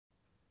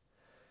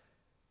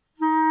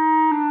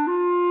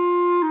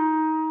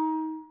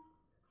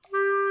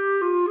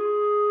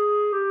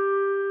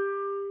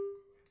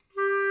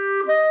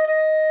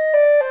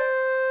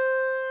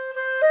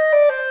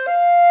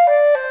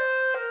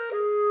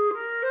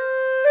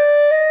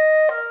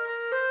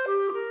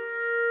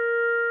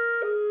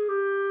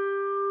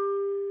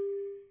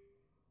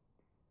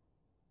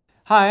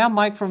Hi, I'm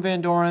Mike from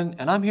Vandoren,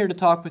 and I'm here to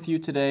talk with you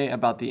today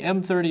about the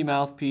M30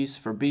 mouthpiece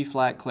for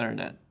B-flat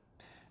clarinet.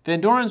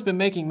 Vandoren's been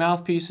making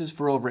mouthpieces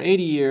for over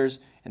 80 years,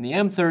 and the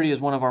M30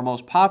 is one of our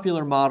most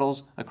popular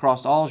models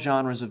across all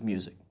genres of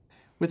music.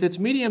 With its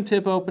medium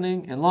tip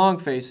opening and long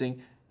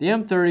facing, the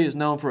M30 is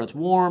known for its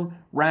warm,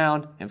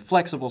 round, and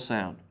flexible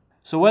sound.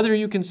 So whether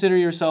you consider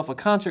yourself a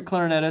concert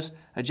clarinetist,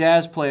 a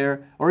jazz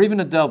player, or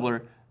even a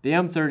doubler, the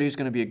M30 is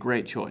going to be a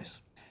great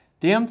choice.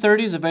 The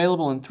M30 is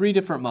available in 3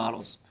 different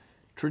models: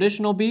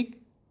 traditional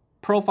Beak,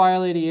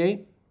 Profile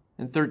 88,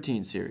 and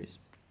 13 series.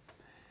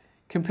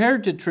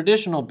 Compared to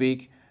traditional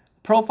Beak,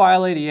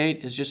 Profile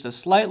 88 is just a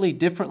slightly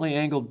differently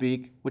angled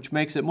beak, which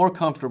makes it more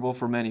comfortable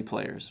for many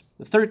players.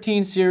 The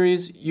 13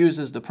 series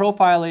uses the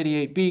Profile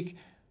 88 beak,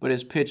 but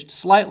is pitched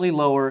slightly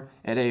lower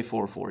at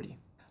A440.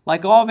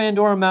 Like all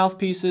Vandoren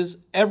mouthpieces,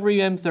 every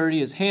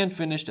M30 is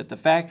hand-finished at the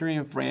factory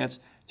in France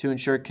to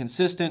ensure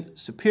consistent,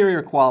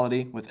 superior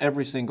quality with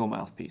every single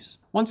mouthpiece.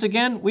 Once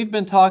again, we've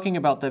been talking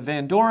about the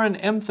Vandoren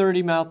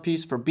M30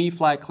 mouthpiece for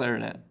B-flat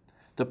clarinet,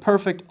 the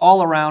perfect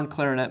all-around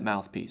clarinet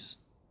mouthpiece.